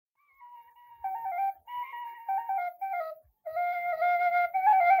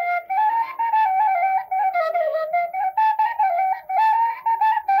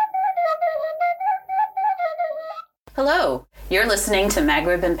Hello, you're listening to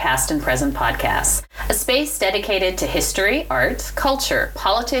Maghreb and Past and Present podcasts, a space dedicated to history, art, culture,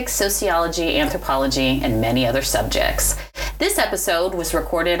 politics, sociology, anthropology, and many other subjects. This episode was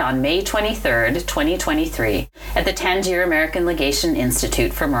recorded on May 23rd, 2023, at the Tangier American Legation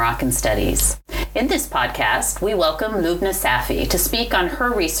Institute for Moroccan Studies. In this podcast, we welcome Lubna Safi to speak on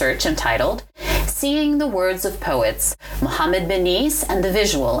her research entitled Seeing the Words of Poets, Muḥammad Bennīs and the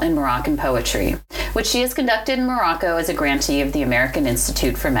Visual in Moroccan Poetry, which she has conducted in Morocco as a grantee of the American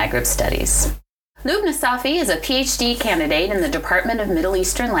Institute for Maghreb Studies. Lubna Safi is a PhD candidate in the Department of Middle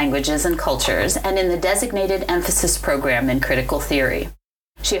Eastern Languages and Cultures and in the designated emphasis program in critical theory.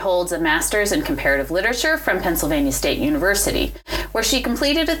 She holds a master's in comparative literature from Pennsylvania State University, where she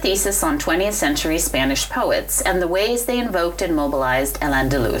completed a thesis on 20th century Spanish poets and the ways they invoked and mobilized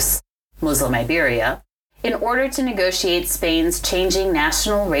Al-Andalus, Muslim Iberia, in order to negotiate Spain's changing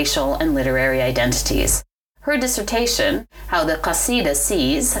national, racial, and literary identities. Her dissertation, How the Qasida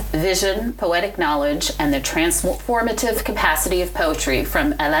Sees, Vision, Poetic Knowledge, and the Transformative Capacity of Poetry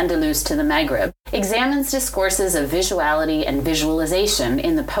from Al-Andalus to the Maghreb, examines discourses of visuality and visualization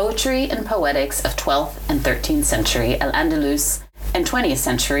in the poetry and poetics of 12th and 13th century Al-Andalus and 20th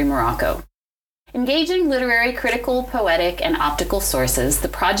century Morocco. Engaging literary, critical, poetic, and optical sources, the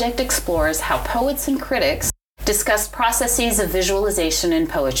project explores how poets and critics discussed processes of visualization in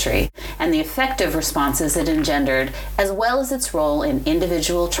poetry and the effective responses it engendered, as well as its role in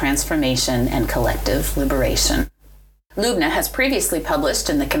individual transformation and collective liberation. Lubna has previously published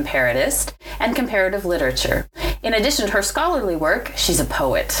in The Comparatist and Comparative Literature. In addition to her scholarly work, she's a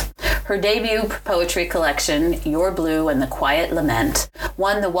poet. Her debut poetry collection, Your Blue and the Quiet Lament,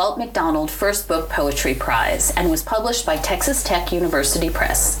 won the Walt McDonald First Book Poetry Prize and was published by Texas Tech University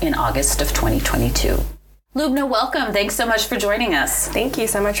Press in August of 2022. Lubna, welcome. Thanks so much for joining us. Thank you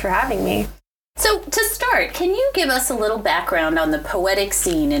so much for having me. So, to start, can you give us a little background on the poetic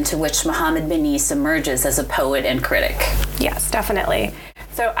scene into which Muḥammad Bennīs emerges as a poet and critic? Yes, definitely.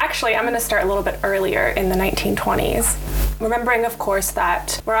 So actually, I'm going to start a little bit earlier in the 1920s, remembering, of course,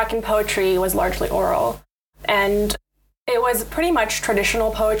 that Moroccan poetry was largely oral, and it was pretty much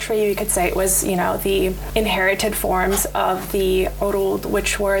traditional poetry. You could say it was, the inherited forms of the urud,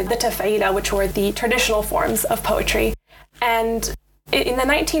 which were the taf'ila, which were the traditional forms of poetry. And in the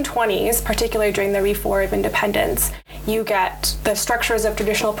 1920s, particularly during the War of Independence, you get the structures of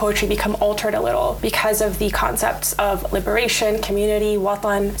traditional poetry become altered a little because of the concepts of liberation, community,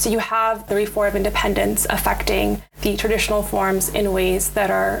 watan. So you have the War of Independence affecting the traditional forms in ways that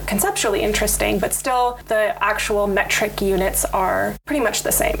are conceptually interesting, but still the actual metric units are pretty much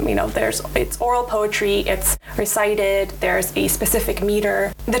the same. It's oral poetry, it's recited, there's a specific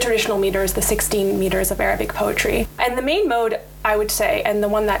meter. The traditional meter is the 16 meters of Arabic poetry. And the main mode, I would say, and the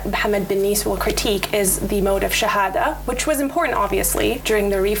one that Muḥammad Bennīs will critique, is the mode of shahada, which was important, obviously, during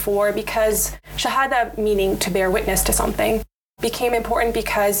the War, because shahada, meaning to bear witness to something, became important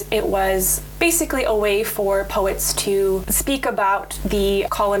because it was basically a way for poets to speak about the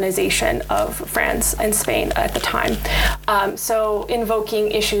colonization of France and Spain at the time. So invoking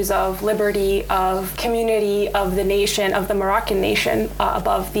issues of liberty, of community, of the nation, of the Moroccan nation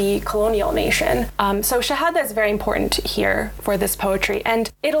above the colonial nation. So shahada is very important here for this poetry,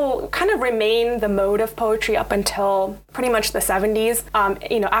 and it'll kind of remain the mode of poetry up until pretty much the 70s.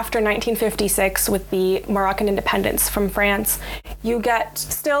 After 1956, with the Moroccan independence from France, you get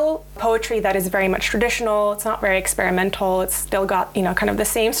still poetry that is very much traditional. It's not very experimental. It's still got, kind of the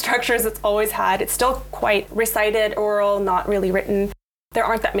same structures it's always had. It's still quite recited, oral, not really written. There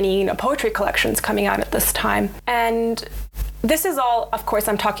aren't that many, poetry collections coming out at this time. And this is all, of course,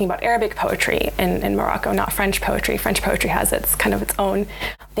 I'm talking about Arabic poetry in Morocco, not French poetry. French poetry has its own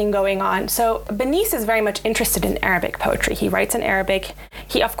thing going on. So Bennīs is very much interested in Arabic poetry. He writes in Arabic.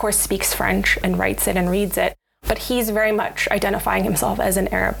 He, of course, speaks French and writes it and reads it, but he's very much identifying himself as an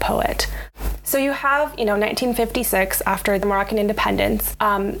Arab poet. So you have, 1956, after the Moroccan independence,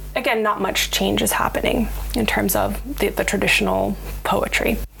 again, not much change is happening in terms of the traditional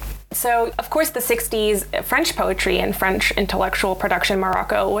poetry. So, of course, the 60s, French poetry and French intellectual production in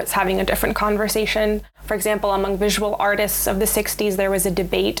Morocco was having a different conversation. For example, among visual artists of the 60s, there was a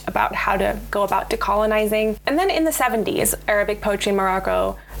debate about how to go about decolonizing. And then in the 70s, Arabic poetry in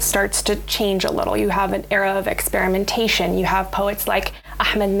Morocco starts to change a little. You have an era of experimentation. You have poets like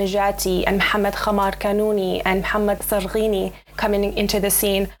Ahmed Mijati and Mohamed Khamar Kanuni and Mohamed Sarghini coming into the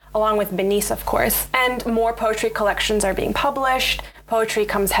scene, along with Bennīs, of course. And more poetry collections are being published. poetry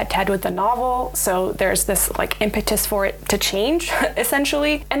comes head to head with the novel, so there's this like impetus for it to change,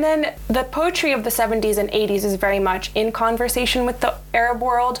 essentially. And then the poetry of the 70s and 80s is very much in conversation with the Arab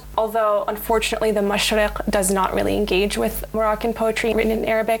world, although unfortunately the Mashriq does not really engage with Moroccan poetry written in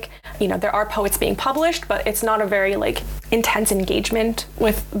Arabic. You know, there are poets being published, but it's not a very like intense engagement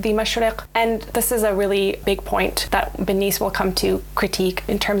with the Mashriq. And this is a really big point that Bennīs will come to critique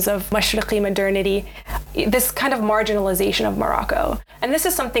in terms of Mashriqi modernity, this kind of marginalization of Morocco. And this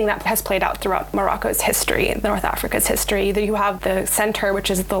is something that has played out throughout Morocco's history, North Africa's history. You have the center,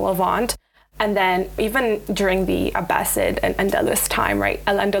 which is the Levant, and then even during the Abbasid and Andalus time, right,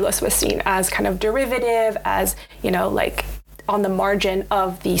 Al-Andalus was seen as kind of derivative, as, you know, like on the margin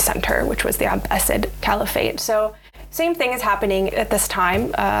of the center, which was the Abbasid Caliphate. So same thing is happening at this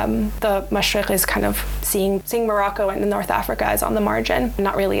time. The Mashriq is kind of seeing Morocco and North Africa as on the margin,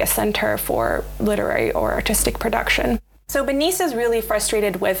 not really a center for literary or artistic production. So Bennīs is really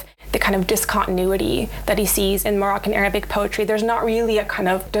frustrated with the kind of discontinuity that he sees in Moroccan Arabic poetry. There's not really a kind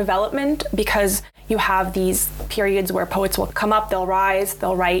of development, because you have these periods where poets will come up, they'll rise,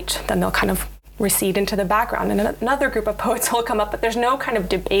 they'll write, then they'll kind of recede into the background, and another group of poets will come up, but there's no kind of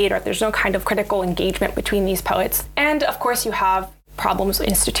debate or there's no kind of critical engagement between these poets. And of course you have problems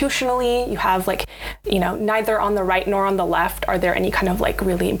institutionally. You have like, you know, neither on the right nor on the left are there any kind of like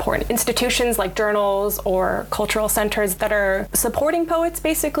really important institutions like journals or cultural centers that are supporting poets,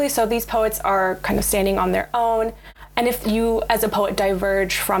 basically. So these poets are kind of standing on their own. And if you, as a poet,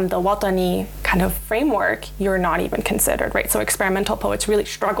 diverge from the Watani kind of framework, you're not even considered, right? So experimental poets really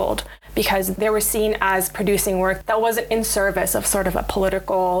struggled because they were seen as producing work that wasn't in service of sort of a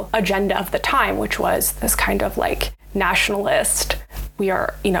political agenda of the time, which was this kind of like nationalist. We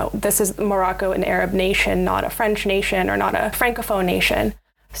are, you know, this is Morocco, an Arab nation, not a French nation or not a Francophone nation.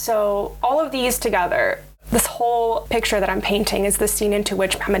 So all of these together, this whole picture that I'm painting is the scene into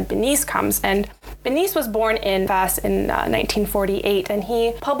which Muḥammad Bennīs comes. And Bennīs was born in Fas in 1948, and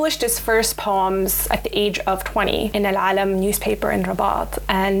he published his first poems at the age of 20 in Al-Alam newspaper in Rabat.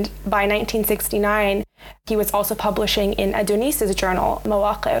 And by 1969, he was also publishing in Adonis's journal,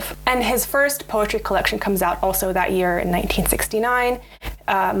 Mawaqif. And his first poetry collection comes out also that year in 1969,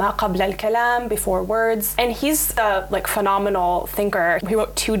 Ma Qabla al-Kalam, Before Words. And he's a like phenomenal thinker. He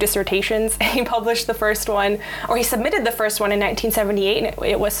wrote 2 dissertations. He published the first one, or he submitted the first one in 1978, and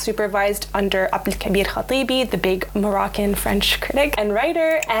it was supervised under Abdelkabir Khatibi, the big Moroccan French critic and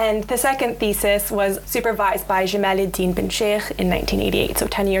writer. And the second thesis was supervised by Jamaluddin bin Sheikh in 1988, so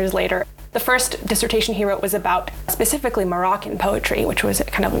 10 years later. The first dissertation he wrote was about specifically Moroccan poetry, which was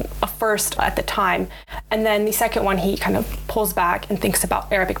kind of a first at the time. And then the second one, he kind of pulls back and thinks about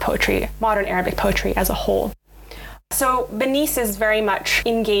Arabic poetry, modern Arabic poetry as a whole. So Bennīs is very much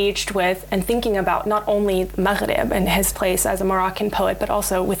engaged with and thinking about not only Maghreb and his place as a Moroccan poet, but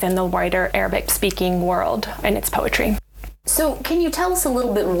also within the wider Arabic-speaking world and its poetry. So can you tell us a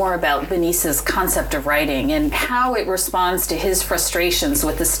little bit more about Bennís's concept of writing and how it responds to his frustrations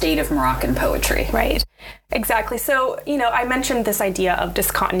with the state of Moroccan poetry? Right, exactly. So, you know, I mentioned this idea of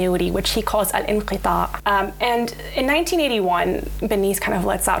discontinuity, which he calls al-inqita. And in 1981, Bennīs kind of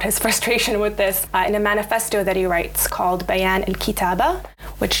lets out his frustration with this in a manifesto that he writes called Bayan al-Kitaba,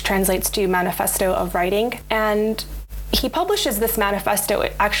 which translates to Manifesto of Writing. And he publishes this manifesto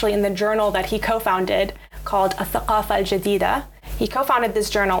actually in the journal that he co-founded called Al-Thaqafa Al-Jadida. He co-founded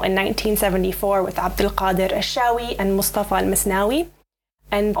this journal in 1974 with Abdul Qadir Al-Shawi and Mustafa Al-Misnawi.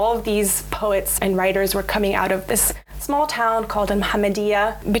 And all of these poets and writers were coming out of this small town called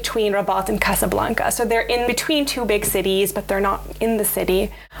Al-Muhammadiyya between Rabat and Casablanca. So they're in between 2 big cities, but they're not in the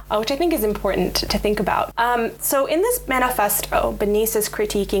city, which I think is important to think about. So in this manifesto, Bennīs is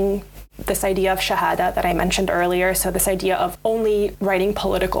critiquing this idea of shahada that I mentioned earlier. So this idea of only writing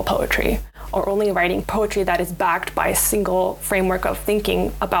political poetry, or only writing poetry that is backed by a single framework of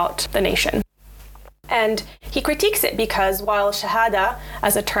thinking about the nation. And he critiques it because while shahada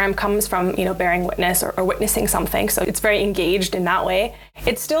as a term comes from, you know, bearing witness or witnessing something, so it's very engaged in that way,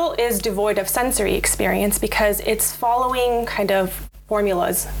 it still is devoid of sensory experience because it's following kind of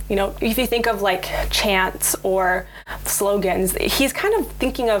formulas. You know, if you think of like chants or slogans, he's kind of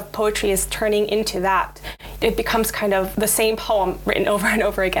thinking of poetry as turning into that. It becomes kind of the same poem written over and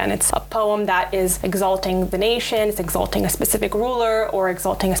over again. It's a poem that is exalting the nation, it's exalting a specific ruler or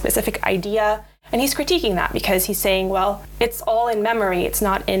exalting a specific idea. And he's critiquing that because he's saying, well, it's all in memory, it's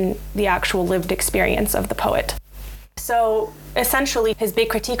not in the actual lived experience of the poet. So essentially, his big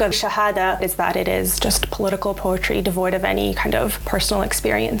critique of Shahada is that it is just political poetry devoid of any kind of personal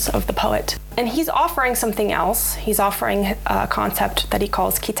experience of the poet. And he's offering something else. He's offering a concept that he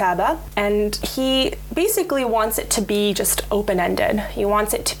calls kitaba. And he basically wants it to be just open-ended. He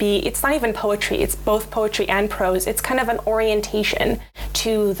wants it to be, it's not even poetry, it's both poetry and prose. It's kind of an orientation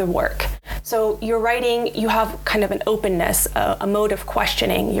to the work. So you're writing, you have kind of an openness, a mode of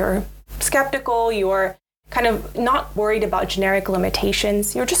questioning. You're skeptical, you're kind of not worried about generic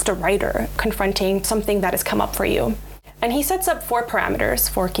limitations. You're just a writer confronting something that has come up for you. And he sets up 4 parameters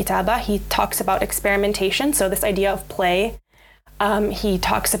for kitaba. He talks about experimentation, so this idea of play. He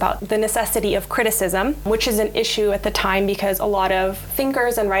talks about the necessity of criticism, which is an issue at the time because a lot of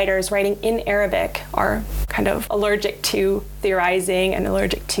thinkers and writers writing in Arabic are kind of allergic to theorizing and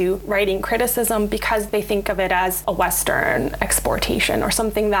allergic to writing criticism because they think of it as a Western exportation or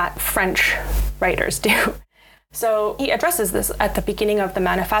something that French writers do. So he addresses this at the beginning of the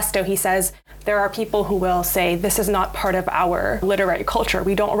manifesto. He says, there are people who will say, this is not part of our literary culture.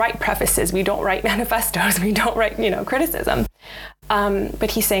 We don't write prefaces. We don't write manifestos. We don't write, criticism.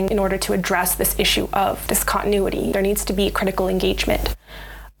 But he's saying in order to address this issue of discontinuity, there needs to be critical engagement.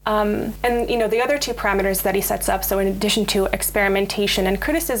 And the other 2 parameters that he sets up, so in addition to experimentation and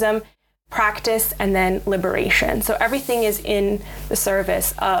criticism, practice and then liberation. So everything is in the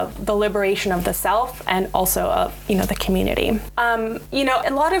service of the liberation of the self and also of, the community. A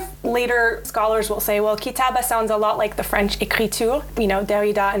lot of later scholars will say, well, kitaba sounds a lot like the French écriture.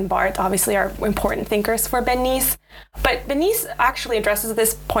 Derrida and Barthes obviously are important thinkers for Bennīs. But Bennīs actually addresses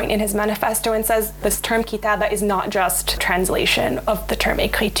this point in his manifesto and says this term kitaba is not just translation of the term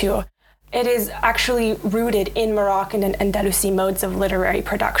écriture. It is actually rooted in Moroccan and Andalusi modes of literary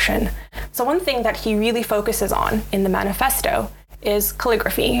production. So one thing that he really focuses on in the manifesto is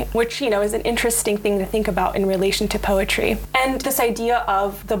calligraphy, which, is an interesting thing to think about in relation to poetry. And this idea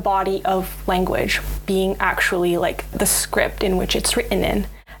of the body of language being actually like the script in which it's written in,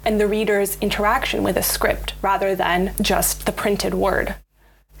 and the reader's interaction with a script rather than just the printed word.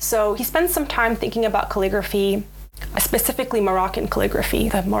 So he spends some time thinking about calligraphy, specifically Moroccan calligraphy,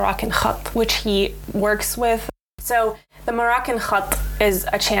 the Moroccan khat, which he works with. So the Moroccan khat is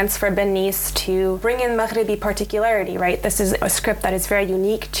a chance for Bennīs to bring in Maghribi particularity, right? This is a script that is very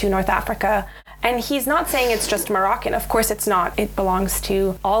unique to North Africa. And he's not saying it's just Moroccan. Of course it's not. It belongs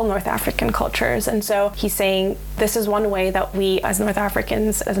to all North African cultures. And so he's saying this is one way that we as North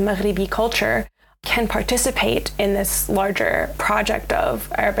Africans, as a Maghribi culture, can participate in this larger project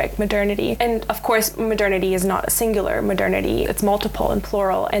of Arabic modernity. And of course, modernity is not a singular modernity, it's multiple and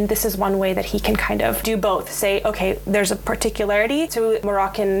plural. And this is one way that he can kind of do both. Say, okay, there's a particularity to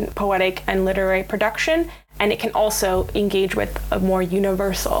Moroccan poetic and literary production, and it can also engage with a more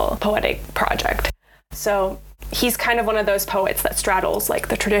universal poetic project. So he's kind of one of those poets that straddles like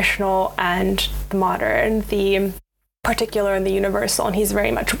the traditional and the modern, the particular and the universal, and he's very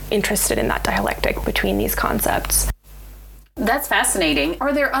much interested in that dialectic between these concepts. That's fascinating.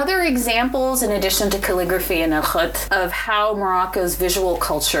 Are there other examples, in addition to calligraphy and al-khat, of how Morocco's visual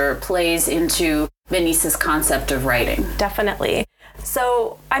culture plays into Bennīs's concept of writing? Definitely.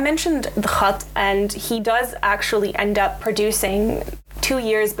 So I mentioned the khat, and he does actually end up producing 2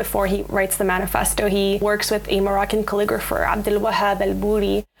 years before he writes the manifesto. He works with a Moroccan calligrapher, Abdel Wahab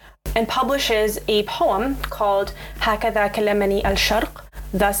al-Bouri, and publishes a poem called هكذا كلمني الشرق,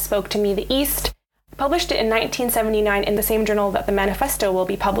 Thus Spoke to Me the East. Published it in 1979 in the same journal that the manifesto will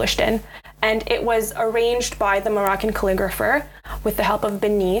be published in. And it was arranged by the Moroccan calligrapher with the help of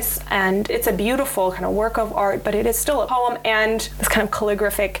Bennīs. And it's a beautiful kind of work of art, but it is still a poem and this kind of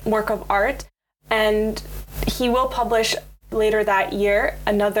calligraphic work of art. And he will publish later that year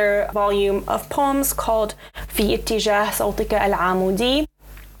another volume of poems called في اتجاه صوتك العامودي,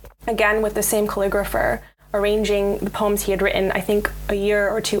 again with the same calligrapher, arranging the poems he had written, I think, a year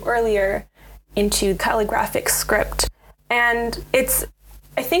or 2 earlier into calligraphic script. And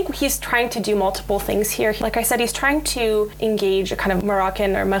I think he's trying to do multiple things here. Like I said, he's trying to engage a kind of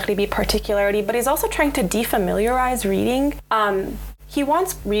Moroccan or Maghribi particularity, but he's also trying to defamiliarize reading. He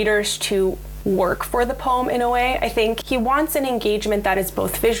wants readers to work for the poem in a way. I think he wants an engagement that is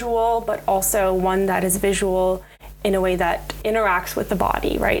both visual, but also one that is visual in a way that interacts with the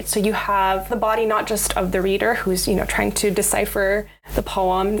body, right? So you have the body not just of the reader who's, trying to decipher the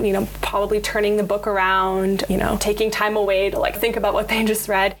poem, probably turning the book around, taking time away to think about what they just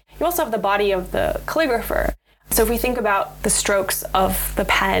read. You also have the body of the calligrapher. So if we think about the strokes of the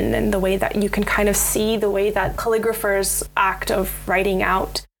pen and the way that you can kind of see the way that calligraphers' act of writing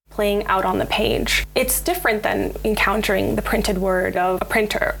out playing out on the page. It's different than encountering the printed word of a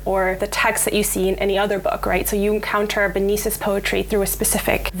printer or the text that you see in any other book, right? So you encounter Bennīs' poetry through a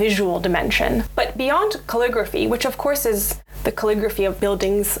specific visual dimension. But beyond calligraphy, which of course is the calligraphy of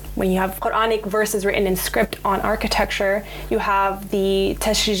buildings, when you have Quranic verses written in script on architecture, you have the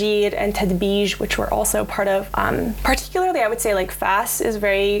tashjir and tadbij, which were also part of, particularly I would say like Fas is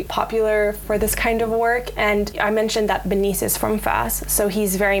very popular for this kind of work. And I mentioned that Bennīs is from Fas, so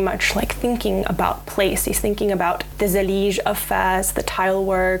he's very much like thinking about place. He's thinking about the zalij of Fas, the tile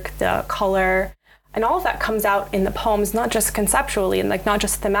work, the color, and all of that comes out in the poems, not just conceptually and like not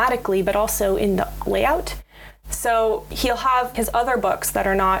just thematically, but also in the layout. So he'll have his other books that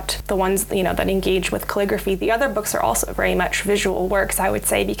are not the ones, that engage with calligraphy. The other books are also very much visual works, I would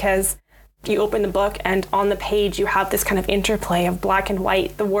say, because you open the book and on the page you have this kind of interplay of black and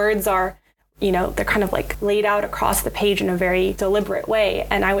white. The words are, they're kind of like laid out across the page in a very deliberate way.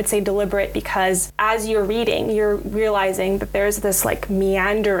 And I would say deliberate because as you're reading, you're realizing that there's this like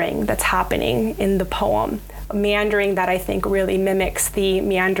meandering that's happening in the poem. Meandering that I think really mimics the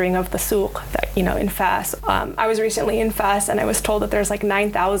meandering of the souk that, in Fas. I was recently in Fas and I was told that there's like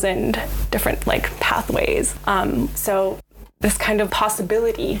 9,000 different like pathways. So this kind of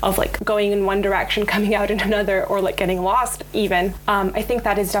possibility of like going in one direction, coming out in another, or like getting lost even, I think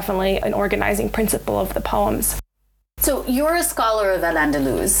that is definitely an organizing principle of the poems. So you're a scholar of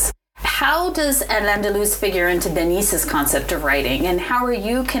Al-Andalus. How does Al-Andalus figure into Bennīs' concept of writing, and how are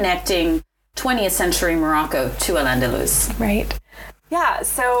you connecting 20th century Morocco to Al-Andalus? Right. Yeah,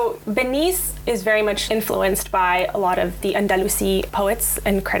 so Bennīs is very much influenced by a lot of the Andalusi poets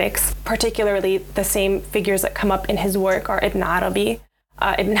and critics, particularly the same figures that come up in his work are Ibn Arabi,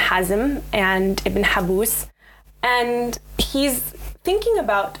 Ibn Hazm, and Ibn Habus. And he's thinking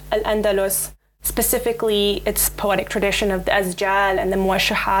about Al-Andalus, specifically its poetic tradition of the Azjal and the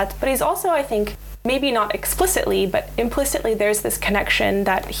Muwashahat, but he's also, I think, maybe not explicitly, but implicitly there's this connection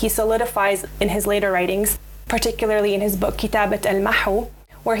that he solidifies in his later writings, particularly in his book Kitabat al-Mahu,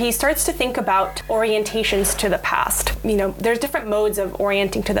 where he starts to think about orientations to the past. There's different modes of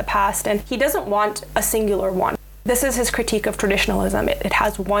orienting to the past, and he doesn't want a singular one. This is his critique of traditionalism. It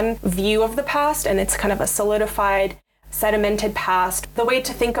has one view of the past, and it's kind of a solidified, sedimented past. The way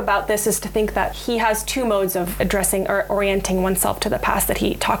to think about this is to think that he has two modes of addressing or orienting oneself to the past that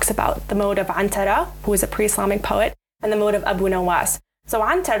he talks about. The mode of Antara, who is a pre-Islamic poet, and the mode of Abu Nawas. So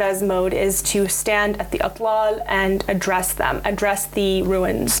Antara's mode is to stand at the Atlal and address them, address the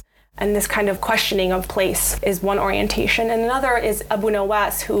ruins. And this kind of questioning of place is one orientation. And another is Abu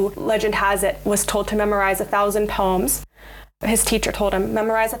Nawas, who, legend has it, was told to memorize 1,000 poems. His teacher told him,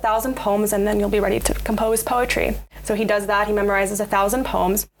 memorize 1,000 poems and then you'll be ready to compose poetry. So he does that, he memorizes 1,000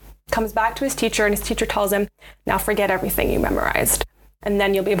 poems, comes back to his teacher, and his teacher tells him, now forget everything you memorized, and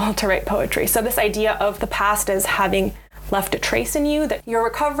then you'll be able to write poetry. So this idea of the past as having left a trace in you that you're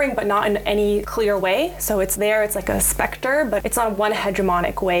recovering, but not in any clear way. So it's there, it's like a specter, but it's not one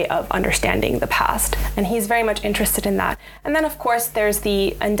hegemonic way of understanding the past. And he's very much interested in that. And then of course, there's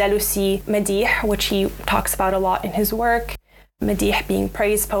the Andalusi Madih, which he talks about a lot in his work. Madih being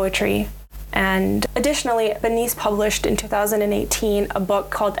praise poetry. And additionally, Bennīs published in 2018 a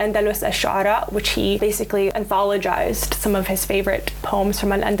book called Andalus al-Shu'ara, which he basically anthologized some of his favorite poems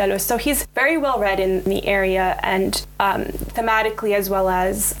from Al-Andalus. So he's very well read in the area, and thematically as well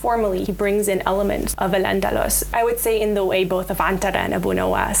as formally, he brings in elements of Al-Andalus. I would say in the way both of Antara and Abu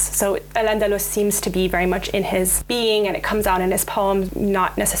Nawas. So Al-Andalus seems to be very much in his being, and it comes out in his poems,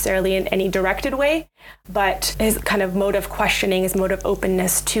 not necessarily in any directed way, but his kind of mode of questioning, his mode of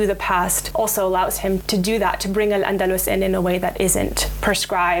openness to the past also allows him to do that, to bring Al-Andalus in a way that isn't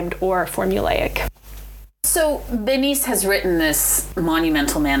prescribed or formulaic. So Bennīs has written this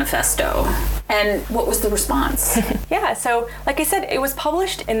monumental manifesto, and what was the response? Yeah, so like I said, it was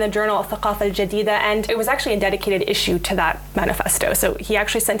published in the journal Al-Thaqafa Al-Jadida, and it was actually a dedicated issue to that manifesto. So he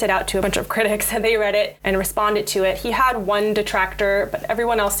actually sent it out to a bunch of critics, and they read it and responded to it. He had one detractor, but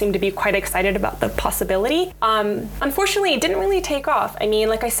everyone else seemed to be quite excited about the possibility. Unfortunately, it didn't really take off. I mean,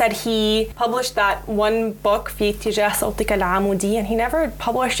 like I said, he published that one book, في اتجاه صوتك العمودي, and he never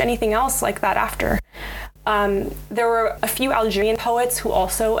published anything else like that after. There were a few Algerian poets who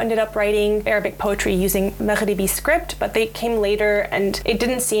also ended up writing Arabic poetry using Maghribi script, but they came later, and it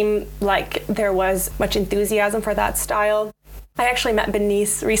didn't seem like there was much enthusiasm for that style. I actually met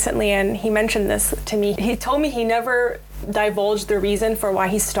Bennīs recently, and he mentioned this to me. He told me he never divulge the reason for why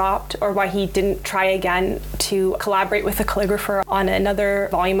he stopped or why he didn't try again to collaborate with a calligrapher on another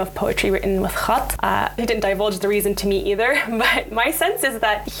volume of poetry written with khat. He didn't divulge the reason to me either, but my sense is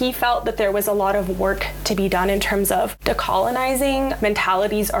that he felt that there was a lot of work to be done in terms of decolonizing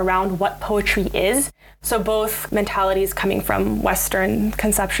mentalities around what poetry is. So both mentalities coming from Western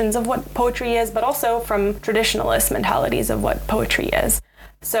conceptions of what poetry is, but also from traditionalist mentalities of what poetry is.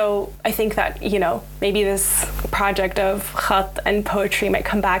 So I think that, maybe this project of khat and poetry might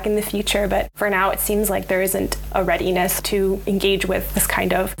come back in the future, but for now it seems like there isn't a readiness to engage with this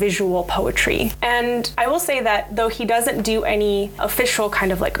kind of visual poetry. And I will say that though he doesn't do any official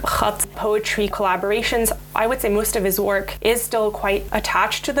kind of like khat poetry collaborations, I would say most of his work is still quite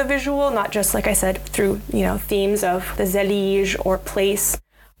attached to the visual, not just, like I said, through, themes of the zalij or place,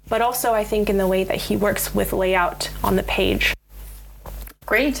 but also I think in the way that he works with layout on the page.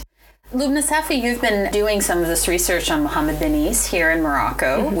 Great. Lubna Safi, you've been doing some of this research on Muḥammad Bennīs here in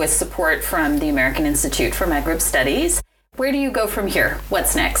Morocco with support from the American Institute for Maghreb Studies. Where do you go from here?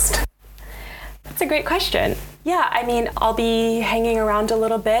 What's next? That's a great question. Yeah, I'll be hanging around a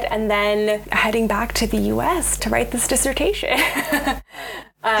little bit and then heading back to the US to write this dissertation.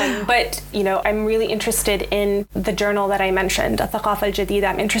 But, I'm really interested in the journal that I mentioned, الثقافة الجديدة.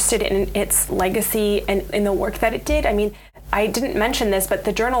 I'm interested in its legacy and in the work that it did. I didn't mention this, but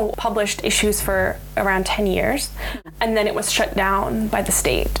the journal published issues for around 10 years, and then it was shut down by the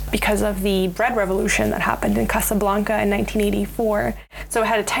state because of the bread revolution that happened in Casablanca in 1984. So it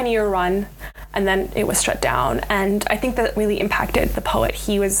had a 10-year run, and then it was shut down. And I think that really impacted the poet.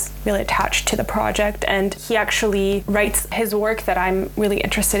 He was really attached to the project, and he actually writes his work that I'm really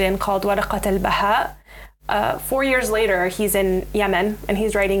interested in called Waraqat al-Baha. 4 years later, he's in Yemen, and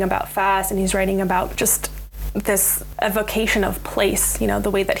he's writing about Fas, and he's writing about just this evocation of place, the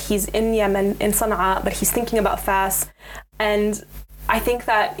way that he's in Yemen, in Sana'a, but he's thinking about Fas. And I think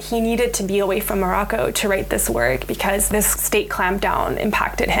that he needed to be away from Morocco to write this work because this state clampdown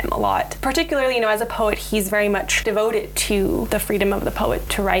impacted him a lot. Particularly, as a poet, he's very much devoted to the freedom of the poet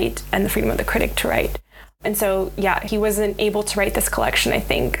to write and the freedom of the critic to write. And so, he wasn't able to write this collection, I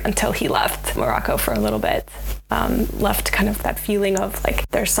think, until he left Morocco for a little bit. Left kind of that feeling of like,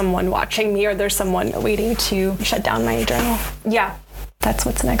 there's someone watching me or there's someone waiting to shut down my journal. Yeah, that's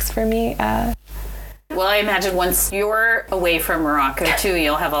what's next for me. Well, I imagine once you're away from Morocco, too,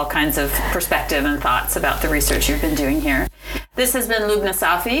 you'll have all kinds of perspective and thoughts about the research you've been doing here. This has been Lubna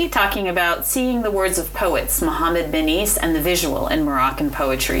Safi talking about seeing the words of poets, Muḥammad Bennīs, and the visual in Moroccan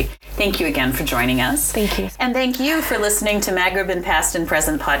poetry. Thank you again for joining us. Thank you. And thank you for listening to Maghreb in Past and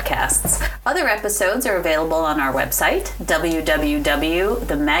Present podcasts. Other episodes are available on our website,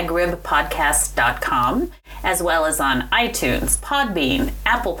 www.themaghrebpodcast.com, as well as on iTunes, Podbean,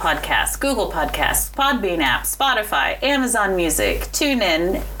 Apple Podcasts, Google Podcasts, Podbean app, Spotify, Amazon Music,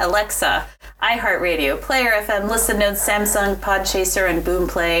 TuneIn, Alexa, iHeartRadio, Player FM, Listen Notes, Samsung, Podchaser, and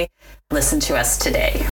Boomplay. Listen to us today.